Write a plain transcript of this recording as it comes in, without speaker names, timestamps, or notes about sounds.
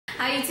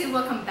Hi YouTube,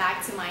 welcome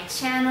back to my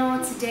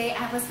channel. Today I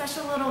have a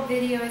special little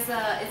video. It's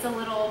a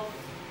little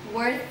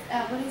worth,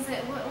 what is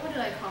it? What do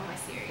I call my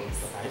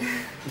series?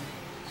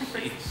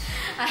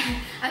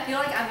 I feel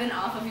like I've been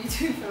off of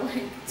YouTube for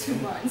like 2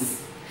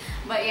 months.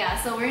 But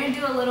yeah, so we're gonna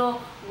do a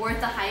little worth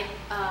the hype,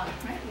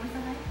 right?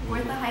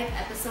 Worth the hype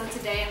episode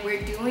today, and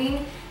we're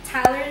doing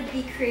Tyler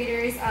the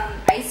Creator's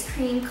ice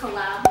cream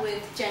collab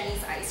with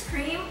Jenny's Ice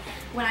Cream.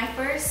 When I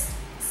first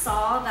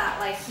saw that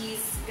like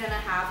he's gonna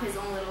have his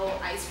own little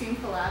ice cream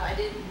collab, I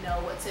didn't know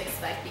what to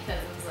expect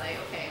because it was like,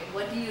 okay,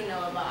 what do you know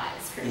about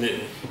ice cream? Yeah.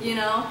 You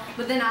know?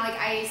 But then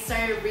I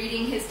started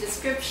reading his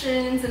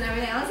descriptions and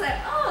everything. I was like,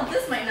 oh,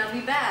 this might not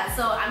be bad.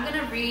 So I'm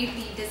gonna read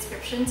the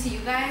description to you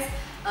guys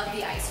of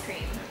the ice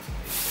cream.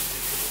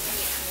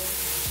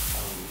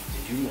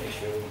 Did you make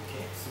sure we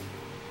can't see you?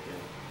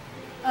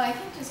 Yeah. Oh, I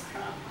can just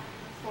crop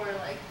or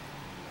like,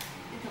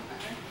 it don't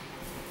matter.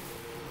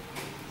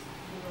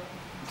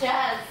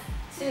 Jazz,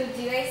 too,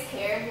 do you guys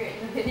care if you're in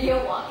the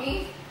video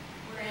walking?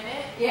 We're in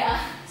it? Yeah.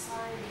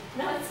 Sorry.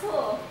 No, it's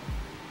cool.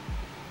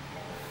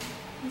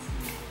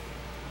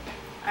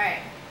 Alright,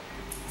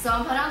 so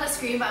I'm putting on the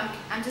screen, but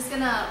I'm just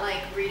gonna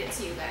like read it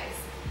to you guys.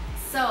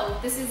 So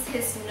this is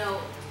his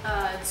note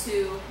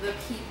to the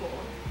people.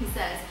 He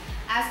says,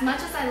 as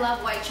much as I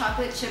love white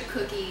chocolate chip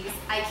cookies,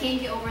 I can't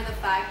get over the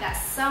fact that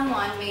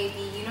someone made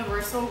the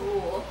universal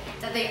rule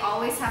that they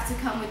always have to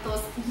come with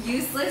those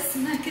useless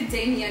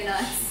macadamia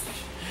nuts.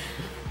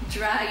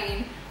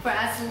 Dragging. For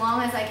as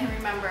long as I can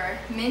remember,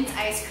 mint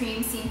ice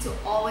cream seemed to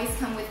always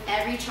come with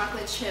every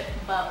chocolate chip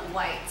but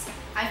white.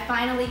 I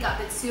finally got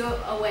the two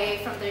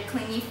away from their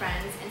clingy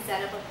friends and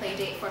set up a play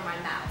date for my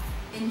mouth.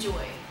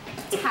 Enjoy.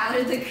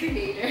 Tyler the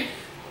Creator.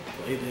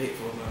 Play date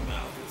for my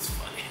mouth is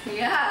funny.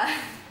 Yeah.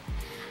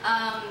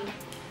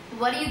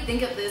 What do you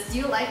think of this? Do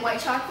you like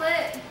white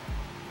chocolate?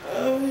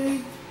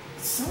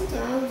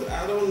 Sometimes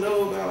I don't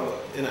know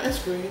about an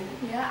ice cream.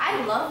 Yeah,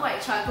 I love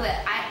white chocolate.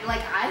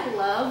 I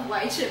love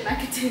white chip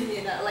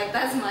macadamia nut. Like,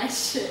 that's my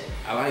shit.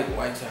 I like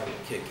white chocolate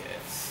Kit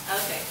Kats.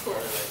 Okay, cool. I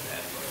like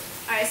that,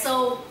 but... Alright,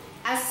 so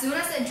as soon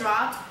as it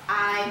dropped,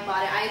 I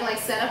bought it. I like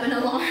set up an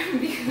alarm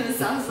because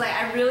I was like,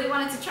 I really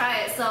wanted to try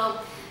it. So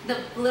the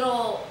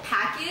little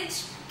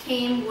package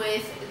came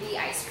with the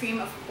ice cream,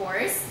 of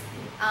course.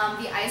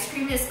 The ice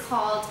cream is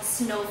called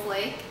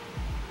Snowflake.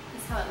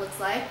 That's how it looks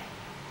like.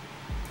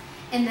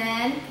 And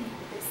then,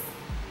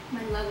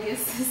 my lovely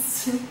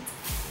assistant.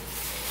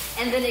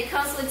 And then it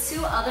comes with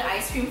 2 other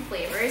ice cream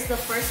flavors. The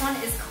first one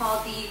is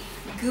called the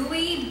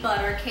Gooey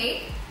Butter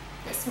Cake,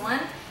 this one.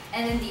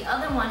 And then the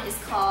other one is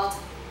called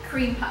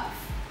Cream Puff.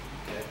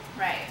 Okay.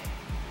 Right.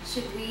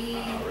 Should we?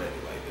 I already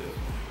like this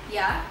one.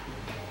 Yeah?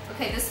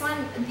 Okay, this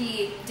one,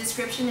 the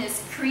description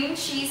is cream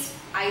cheese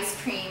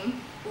ice cream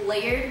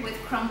layered with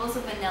crumbles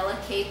of vanilla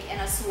cake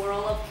and a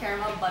swirl of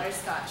caramel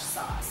butterscotch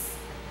sauce.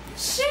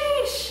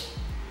 Sheesh!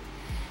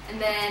 And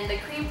then the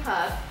cream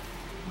puff,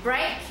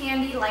 bright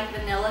candy like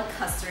vanilla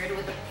custard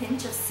with a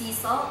pinch of sea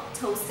salt,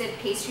 toasted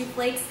pastry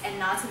flakes, and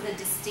nods of the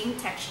distinct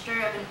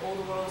texture of an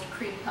old world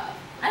cream puff.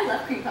 I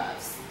love cream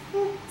puffs.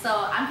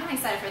 So I'm kind of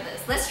excited for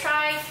this. Let's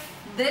try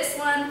this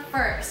one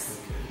first.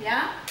 Okay.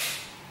 Yeah?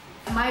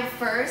 My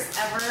first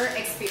ever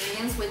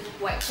experience with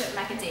white chip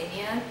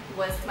macadamia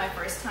was my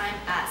first time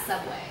at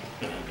Subway.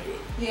 I knew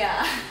it.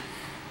 Yeah.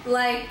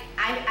 Like,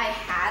 I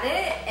had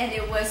it and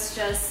it was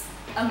just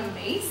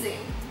amazing.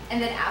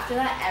 And then after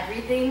that,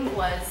 everything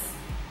was,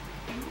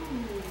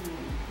 ooh.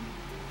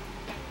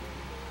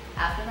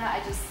 After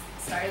that, I just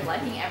started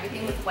liking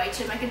everything with white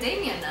chip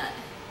macadamia nut.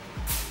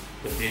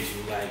 But did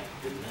you like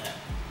the nut?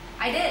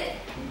 I did.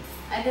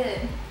 I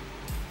did.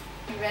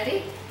 You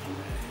ready? I'm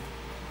ready.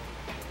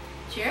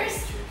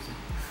 Cheers. Cheers.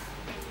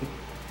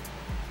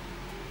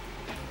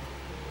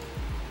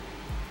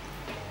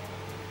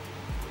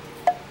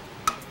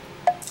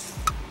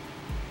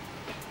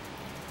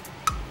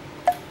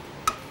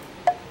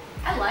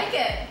 I like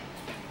it.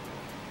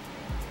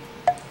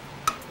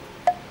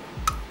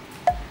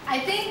 I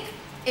think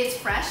it's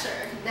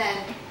fresher than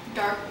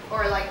dark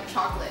or like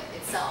chocolate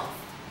itself.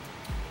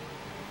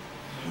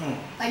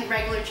 Like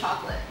regular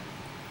chocolate.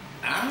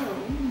 I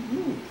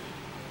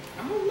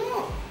don't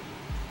know.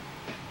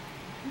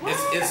 What?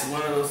 It's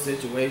one of those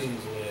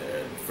situations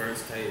where the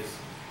first taste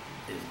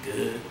is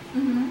good,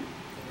 Mm-hmm.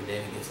 and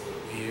then it gets a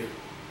little weird,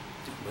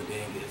 but then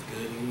it gets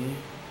good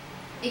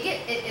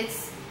again.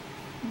 It's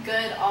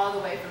good all the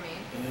way for me.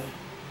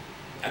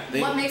 Yeah. I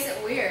think What makes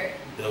it weird?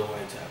 the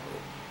white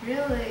chocolate.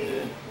 Really?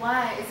 Yeah.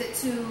 Why? Is it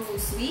too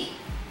sweet?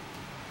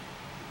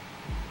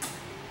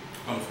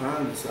 I'm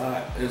trying to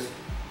decide.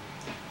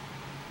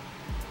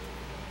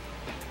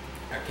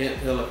 I can't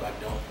tell if I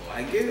don't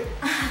like it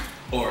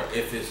or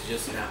if it's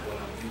just not what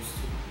I'm used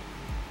to.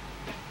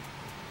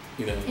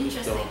 You know, just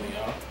Interesting. throwing me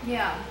off.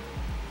 Yeah.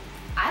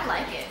 I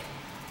like it.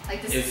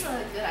 Like, this is It's-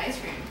 a good ice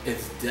cream.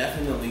 It's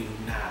definitely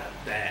not a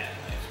bad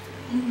ice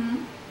cream. Mm-hmm.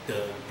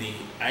 The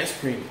ice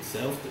cream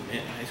itself, the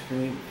mint ice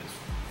cream, is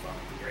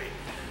fucking great.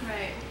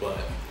 Right.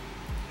 But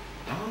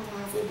I don't know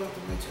how I feel about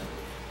the white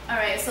chocolate.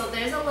 Alright, so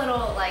there's a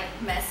little like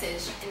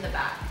message in the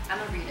back. I'm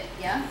gonna read it,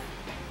 yeah?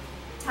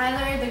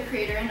 Tyler, the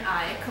creator, and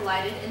I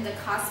collided in the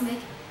cosmic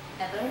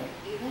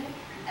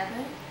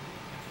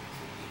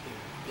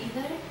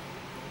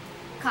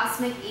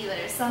cosmic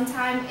ether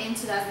sometime in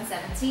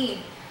 2017.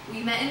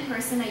 We met in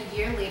person a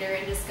year later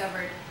and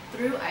discovered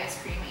through ice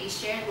cream a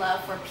shared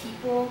love for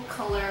people,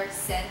 color,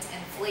 scent,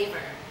 and flavor.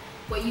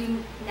 What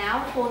you now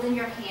hold in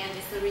your hand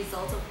is the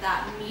result of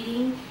that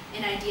meeting,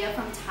 an idea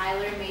from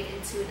Tyler made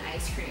into an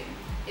ice cream.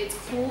 It's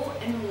cool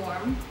and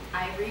warm,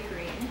 ivory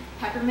green,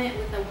 peppermint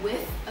with a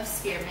whiff of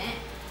spearmint,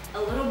 a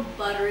little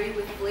buttery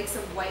with flakes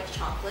of white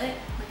chocolate,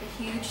 like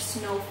a huge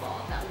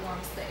snowfall that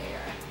warms the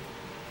air.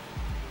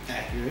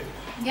 Accurate.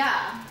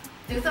 Yeah,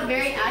 it's a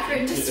very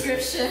accurate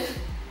description.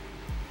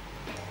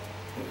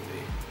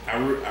 I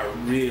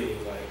really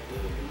like the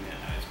mint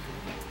ice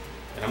cream.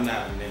 And I'm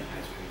not a mint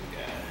ice cream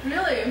guy.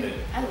 Really?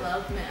 Yeah. I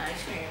love mint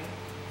ice cream.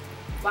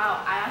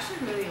 Wow, I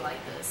actually really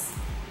like this.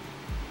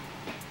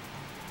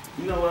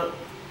 You know what?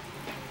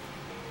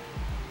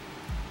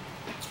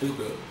 It's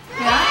good.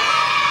 Yeah?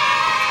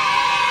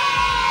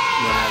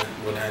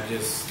 When I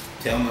just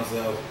tell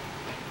myself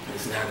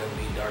it's not gonna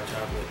be dark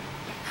chocolate,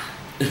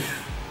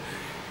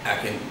 I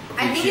can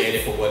appreciate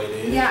it for what it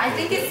is. Yeah, I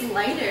think it's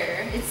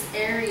lighter. It's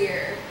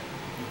airier.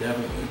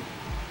 Definitely.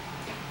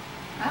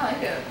 I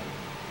like it.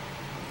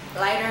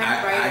 Lighter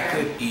and brighter. I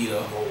could eat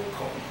a whole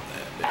cone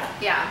of that.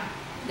 Yeah,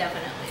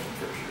 definitely.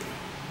 For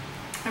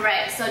sure.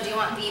 Alright, so do you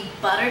want the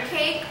butter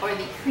cake or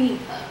the cream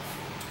puff?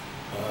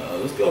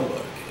 Let's go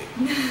butter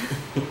cake.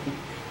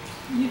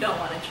 You don't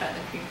want to try the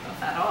cream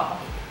puff at all.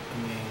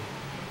 I mean,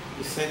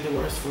 you saved the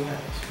worst for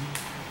last.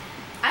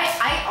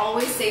 I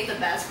always save the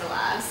best for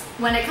last.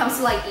 When it comes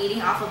to like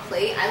eating off a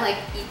plate, I like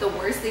eat the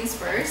worst things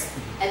first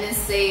and then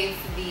save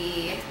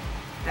the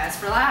best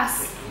for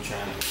last. I'm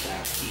trying to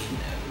stop eating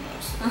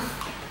as much.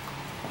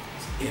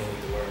 Just in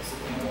with the worst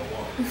and I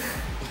want.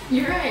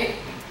 You're right.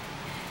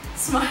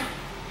 Smart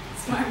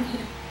man.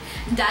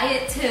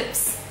 Diet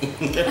tips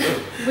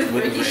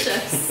with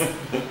bookshucks.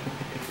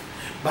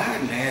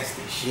 Buy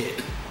nasty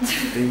shit,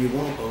 then you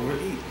won't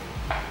overeat.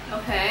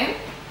 Okay.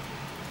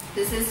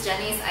 This is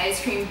Jenny's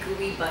ice cream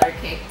gooey butter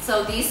cake.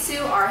 So these two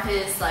are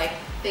his like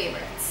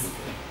favorites.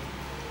 Okay.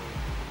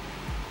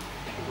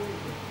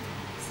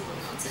 It's a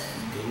little melted.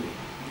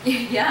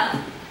 Gooey.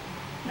 Yeah.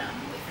 No, I'm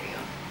wait for you.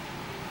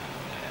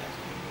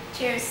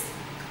 Cheers.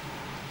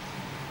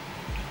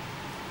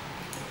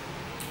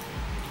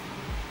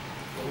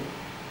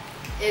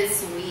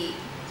 It's sweet.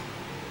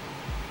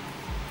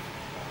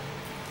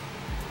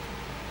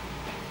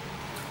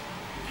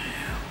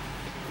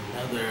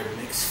 Another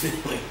mixed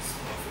feelings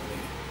for me.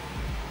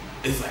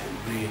 It's like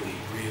really,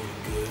 really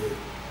good,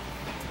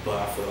 but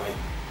I feel like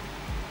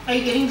Are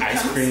you getting the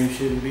ice chunks? cream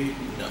shouldn't be.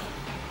 No.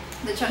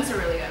 The chunks are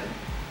really good.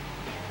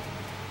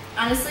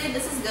 Honestly,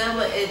 this is good,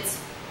 but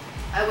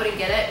I wouldn't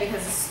get it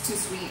because it's too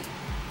sweet.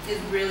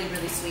 It's really,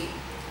 really sweet.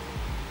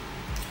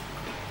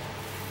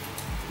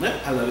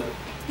 Yep, I love it.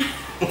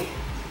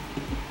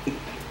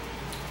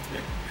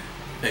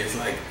 It's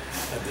like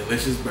a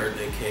delicious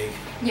birthday cake.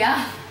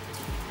 Yeah.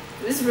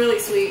 It's really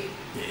sweet.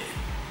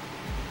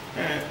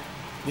 Yeah. Alright.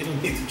 We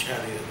don't need to try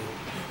the other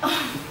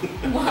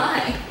one.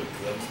 Why?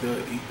 Because I'm just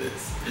gonna eat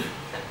this.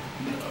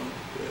 No.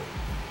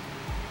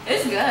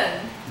 It's good.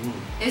 Yeah.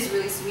 It's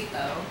really sweet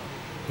though.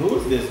 Who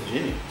is this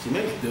Jenny? She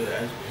makes good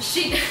ice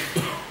cream.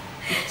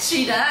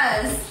 She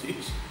does.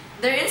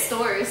 They're in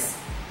stores,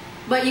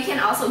 but you can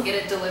also get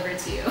it delivered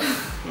to you.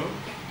 Oh.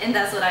 And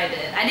that's what I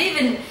did.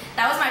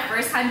 That was my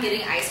first time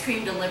getting ice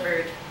cream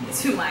delivered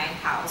to my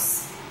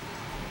house.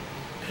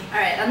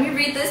 Alright, let me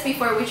read this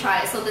before we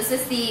try it. So this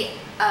is the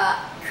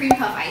cream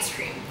puff ice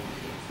cream.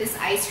 This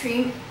ice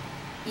cream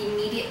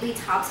immediately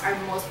tops our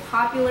most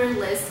popular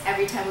list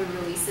every time we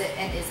release it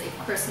and is a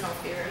personal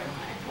favorite of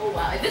mine. Oh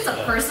wow, if it's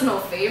a personal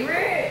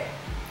favorite.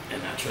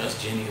 And I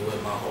trust Jenny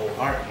with my whole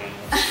heart, man.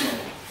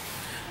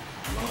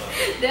 So,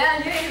 Damn,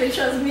 you didn't even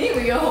trust me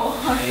with your whole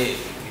heart. hey,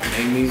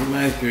 you make me some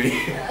ice cream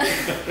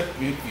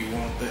if you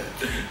want that.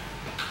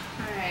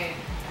 Alright.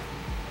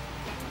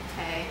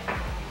 Okay.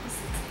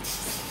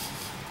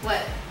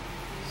 What?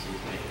 She's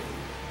making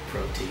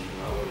protein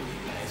while we're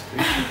eating ice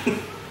cream.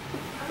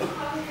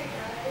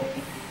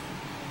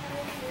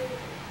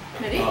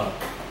 Ready? Oh,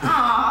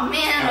 Aw,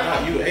 man. I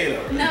thought you ate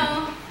already.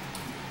 No.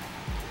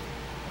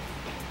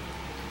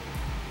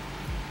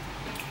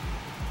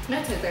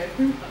 I took that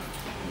cream puff.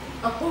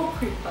 A whole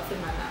cream puff in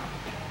my mouth.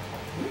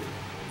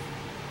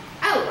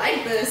 I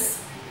like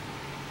this.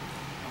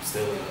 I'm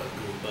still a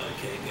good butter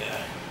cake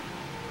guy.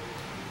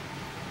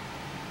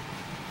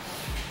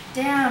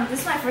 Damn,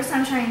 this is my first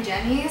time trying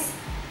Jenny's,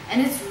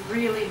 and it's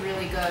really,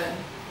 really good.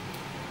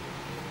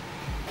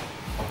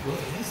 What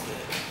is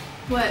that?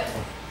 What?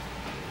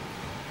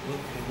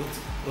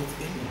 What's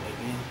in it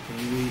again? Can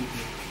you read?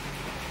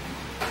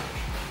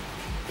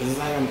 It's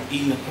like I'm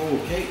eating a whole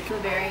cake.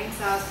 Blueberry,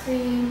 sour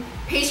cream,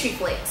 pastry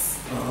flakes.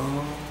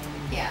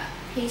 Yeah,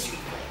 pastry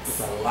It's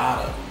flakes. a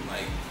lot of them.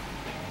 Like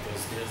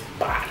there's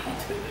body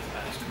to this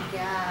ice cream.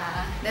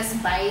 Yeah, that's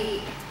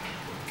bite.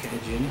 Okay,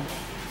 Jenny.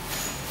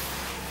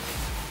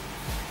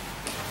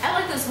 I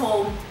like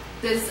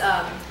this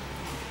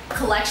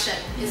collection.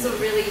 It's a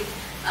really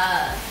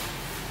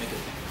Make a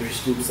 3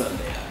 scoop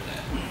sundae out of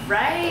that.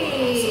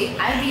 right.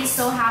 I'd be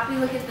so happy.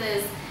 Look at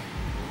this.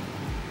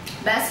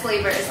 Best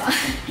flavors.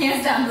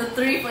 Hands down, the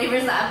 3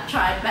 flavors that I've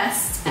tried,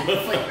 best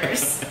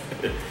flavors.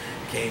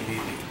 Can't be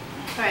beat.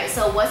 Alright,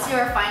 so what's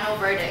your final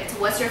verdict?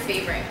 What's your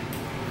favorite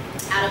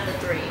out of the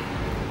 3?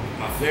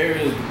 My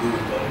favorite is the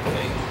gooey butter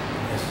cake.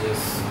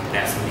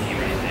 That's me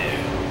right there.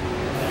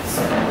 That's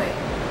Wait.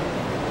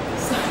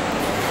 So,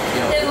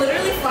 it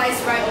literally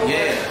flies right over.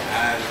 Yeah,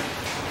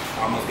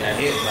 I almost got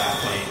hit by a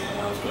plane when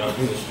I was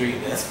crossing the street.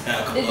 That's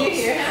how close. Did you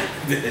hear him?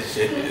 That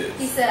shit is.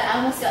 He said, I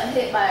almost got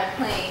hit by a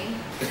plane.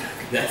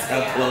 That's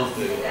how close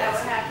it was. Is that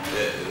what happened?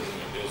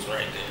 Yeah, it was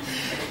right there.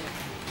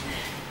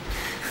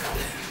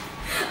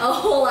 A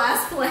whole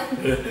ass plane.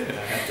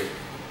 I have to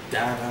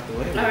dive out the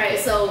way. Alright,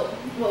 so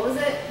what was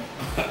it?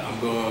 I'm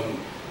going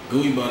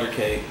gooey butter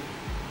cake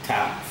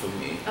top for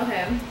me.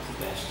 Okay.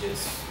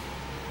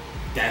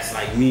 That's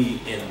like me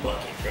in a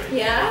bucket, right?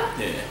 Yeah?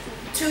 Yeah.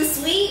 Too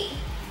sweet?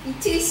 You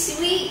too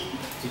sweet?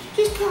 Did you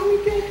just call me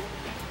that?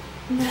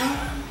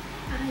 No.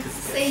 I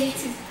say you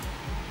too.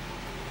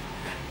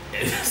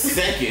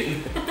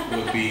 Second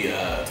would be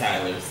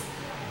Tyler's,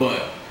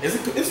 but it's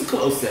a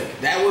close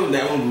second. That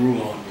one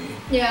grew on me.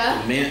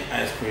 Yeah. The mint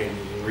ice cream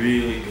is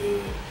really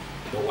good.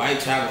 The white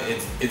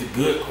chocolate, it's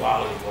good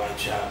quality white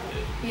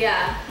chocolate.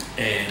 Yeah.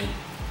 And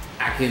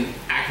I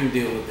can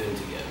deal with them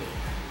together.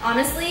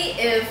 Honestly,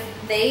 if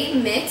they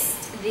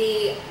mixed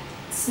the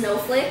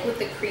snowflake with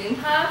the cream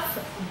puff,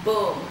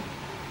 boom.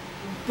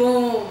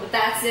 Boom.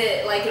 That's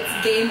it. Like,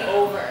 it's game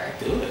over.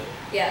 Do it.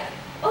 Yeah.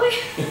 Oh,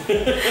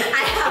 yeah.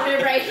 I have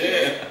it right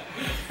here.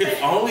 Yeah.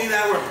 If only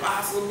that were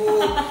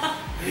possible.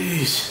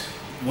 Eesh.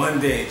 One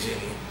day,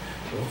 Jenny.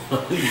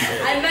 One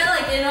day. I meant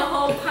like in a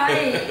whole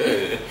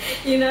pint,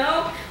 you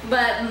know?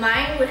 But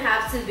mine would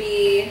have to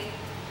be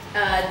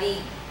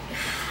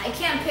I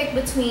can't pick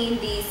between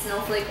the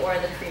snowflake or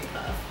the cream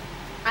puff.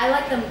 I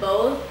like them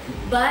both,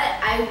 but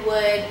I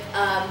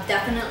would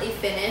definitely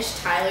finish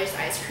Tyler's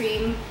ice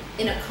cream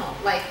in a cone.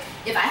 Like,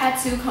 if I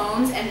had 2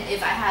 cones and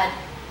if I had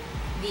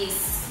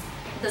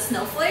the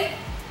snowflake,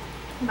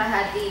 if I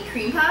had the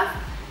cream puff,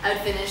 I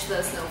would finish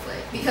the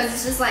snowflake because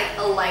it's just like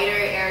a lighter,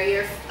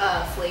 airier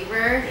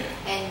flavor,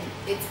 and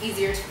it's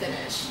easier to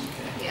finish.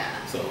 Okay.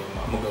 Yeah. So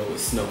I'm gonna go with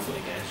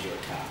snowflake as your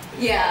top.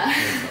 Yeah.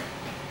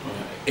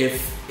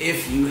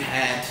 If you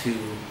had to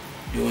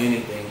do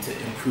anything to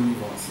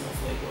improve on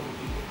snowflake, what would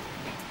you do?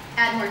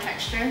 Add more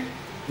texture.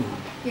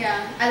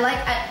 Yeah, I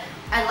like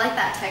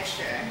that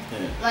texture.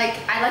 Yeah. Like,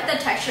 I like the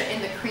texture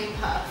in the cream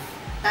puff.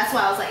 That's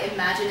why I was like,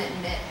 imagine it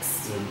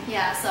mixed.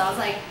 Yeah, so I was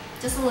like,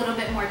 just a little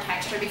bit more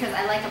texture because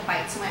I like a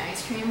bite to my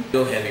ice cream.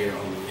 Go heavier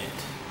on the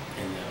mint.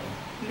 And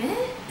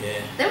mint?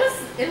 yeah.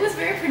 It was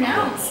very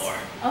pronounced. More.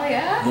 Oh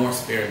yeah? More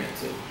spearmint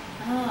too.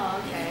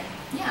 Oh, okay.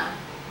 Yeah.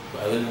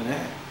 But other than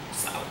that,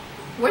 solid.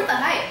 Worth the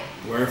hype.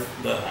 Worth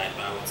the hype,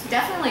 I would say.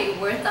 Definitely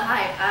worth the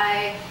hype.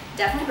 I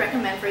definitely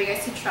recommend for you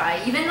guys to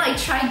try. Even like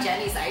try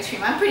Jenny's ice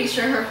cream. I'm pretty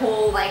sure her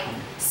whole like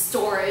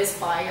store is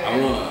fire. I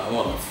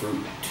want a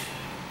fruit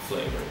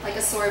flavor. Like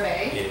a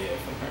sorbet. Yeah,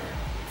 from her.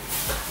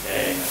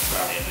 Dang, that's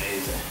probably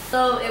amazing.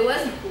 So it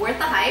was worth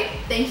the hype.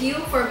 Thank you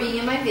for being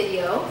in my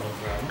video. No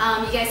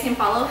problem. You guys can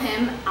follow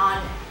him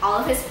on all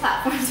of his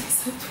platforms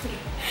except Twitter,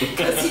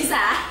 because he's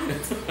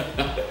hacked.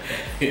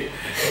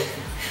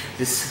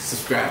 Just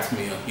subscribe to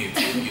me on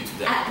YouTube.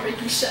 YouTube.com. At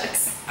Ricky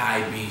Shucks.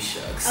 IB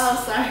Shucks. Oh,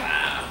 sorry.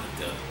 Wow.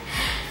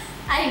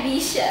 IB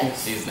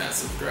Shucks. She's not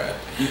subscribed.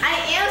 I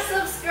am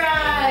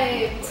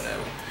subscribed.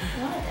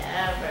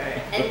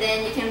 Whatever. And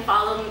then you can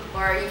follow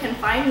or you can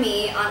find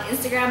me on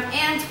Instagram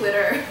and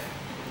Twitter,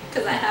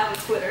 because I have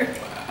a Twitter.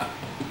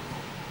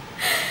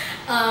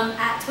 Wow.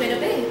 At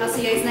Twaydabae. I'll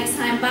see you guys next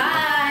time.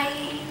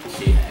 Bye.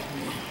 She hacked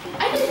me.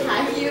 I didn't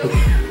hack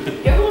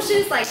you. Your whole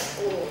shit's like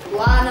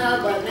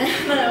Lana,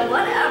 banana,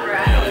 whatever.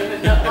 I don't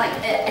even know. Like,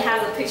 it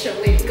has a picture of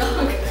Lady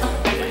Gaga.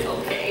 Like,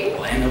 okay.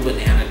 Lana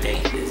banana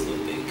date is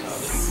what they call it.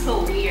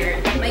 So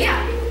weird. But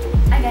yeah.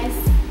 Bye guys.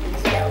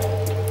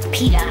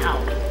 Peter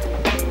out.